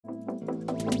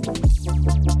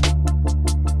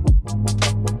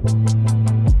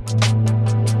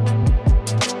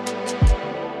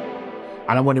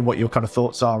And I'm wondering what your kind of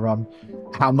thoughts are on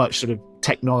how much sort of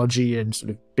technology and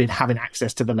sort of having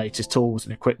access to the latest tools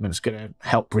and equipment is going to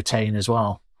help retain as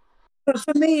well. But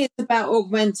for me, it's about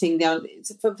augmenting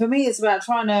for me, it's about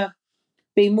trying to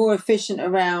be more efficient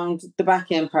around the back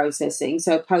end processing.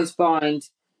 So post bind,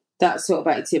 that sort of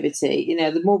activity. You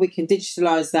know, the more we can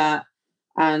digitalize that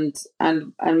and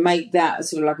make that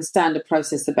sort of like a standard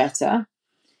process, the better.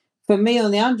 For me,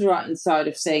 on the underwriting side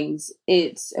of things,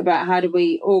 it's about how do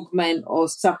we augment or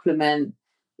supplement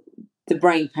the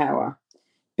brain power.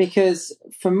 Because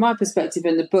from my perspective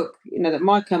in the book, you know, that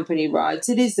my company writes,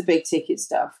 it is the big ticket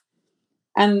stuff.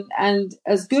 And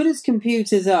as good as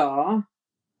computers are,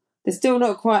 they're still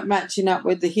not quite matching up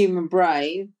with the human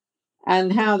brain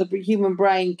and how the human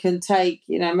brain can take,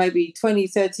 you know, maybe 20,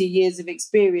 30 years of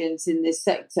experience in this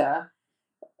sector,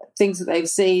 things that they've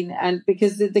seen. And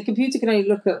because the computer can only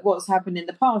look at what's happened in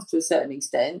the past to a certain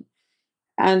extent,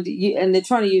 and they're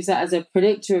trying to use that as a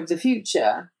predictor of the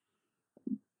future.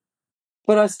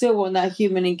 But I still want that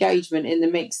human engagement in the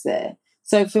mix there.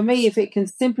 So for me, if it can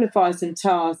simplify some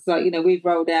tasks, like, you know, we've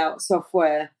rolled out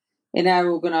software in our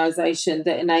organisation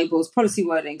that enables policy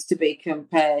wordings to be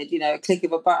compared, you know, a click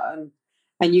of a button,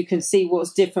 and you can see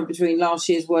what's different between last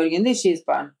year's wording and this year's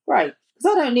button. Great.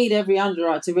 Because I don't need every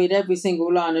underwriter to read every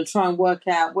single line and try and work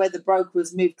out where the broker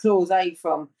has moved clause A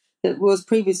from that was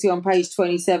previously on page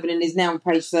 27 and is now on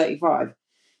page 35.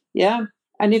 Yeah.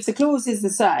 And if the clause is the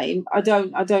same, I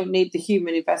don't need the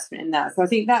human investment in that. So I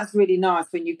think that's really nice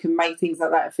when you can make things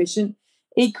like that efficient.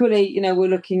 Equally, you know, we're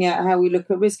looking at how we look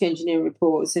at risk engineering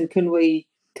reports, and can we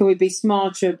be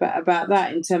smarter about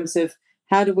that in terms of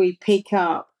how do we pick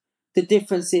up the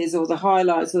differences or the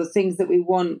highlights or the things that we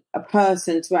want a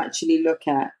person to actually look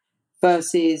at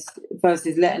versus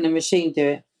letting a machine do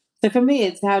it. So for me,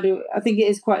 I think it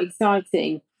is quite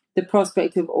exciting, the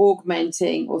prospect of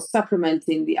augmenting or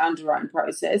supplementing the underwriting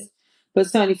process. But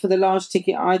certainly for the large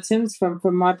ticket items, from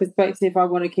my perspective, I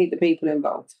want to keep the people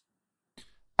involved.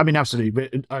 I mean,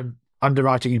 absolutely.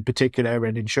 Underwriting in particular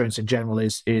and insurance in general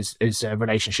is a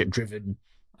relationship driven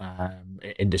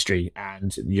industry,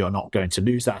 and you're not going to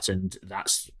lose that, and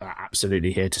that's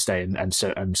absolutely here to stay, and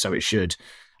so it should.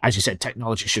 As you said,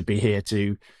 technology should be here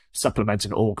to supplement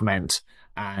and augment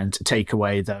and take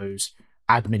away those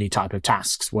admin-y type of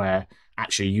tasks where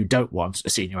actually you don't want a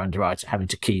senior underwriter having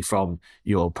to key from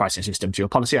your pricing system to your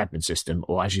policy admin system,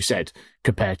 or, as you said,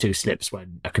 compare two slips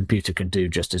when a computer can do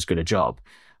just as good a job.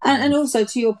 And also,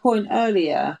 to your point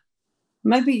earlier,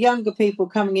 maybe younger people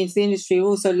coming into the industry are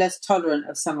also less tolerant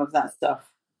of some of that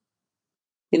stuff.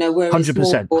 You know, where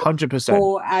 100%, it's 100%.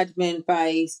 more admin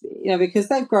based, you know, because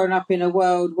they've grown up in a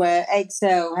world where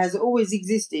Excel has always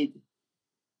existed.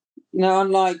 You know,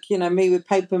 unlike, you know, me with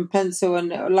paper and pencil, and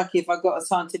lucky if I got a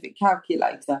scientific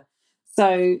calculator.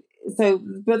 But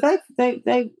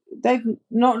they've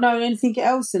not known anything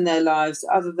else in their lives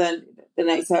other than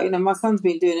Excel. You know, my son's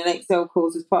been doing an Excel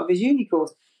course as part of his uni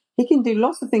course. He can do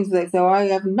lots of things with Excel. I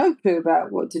have no clue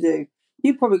about what to do.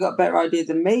 You've probably got a better idea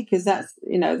than me, because that's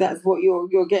what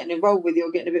you're getting involved with.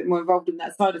 You're getting a bit more involved in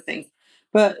that side of things.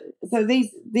 But so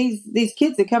these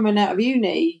kids are coming out of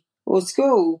uni or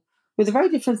school with a very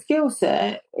different skill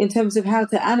set in terms of how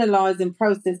to analyse and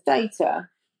process data.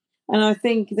 And I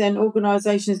think then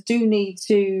organisations do need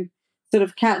to sort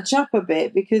of catch up a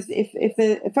bit, because if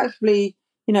they're effectively,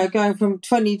 you know, going from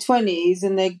 2020s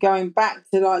and they're going back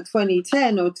to like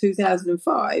 2010 or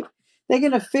 2005, they're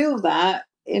going to feel that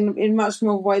in much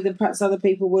more way than perhaps other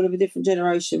people would of a different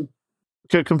generation.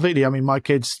 Completely. I mean, my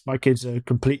kids are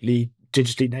completely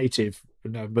digitally native. You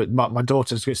know, but my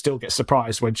daughter still gets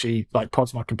surprised when she like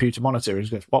prods my computer monitor and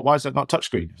goes, "Why is that not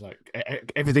touchscreen?" It's like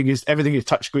everything is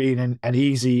touchscreen and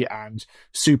easy and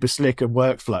super slick and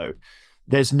workflow.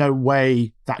 There's no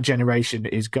way that generation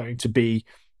is going to be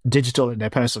digital in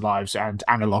their personal lives and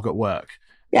analog at work.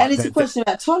 Yeah, and it's a question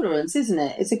about tolerance, isn't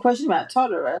it? It's a question about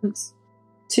tolerance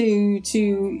to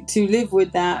live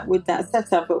with that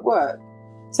setup at work.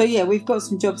 So yeah, we've got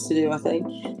some jobs to do, I think.